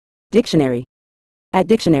Dictionary. At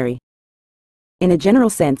dictionary. In a general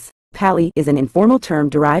sense, pally is an informal term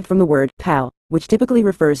derived from the word pal, which typically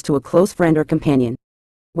refers to a close friend or companion.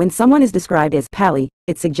 When someone is described as pally,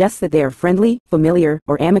 it suggests that they are friendly, familiar,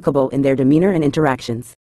 or amicable in their demeanor and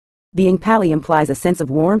interactions. Being pally implies a sense of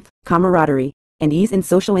warmth, camaraderie, and ease in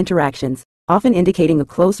social interactions, often indicating a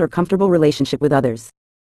close or comfortable relationship with others.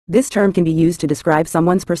 This term can be used to describe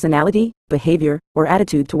someone's personality, behavior, or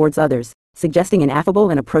attitude towards others, suggesting an affable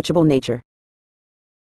and approachable nature.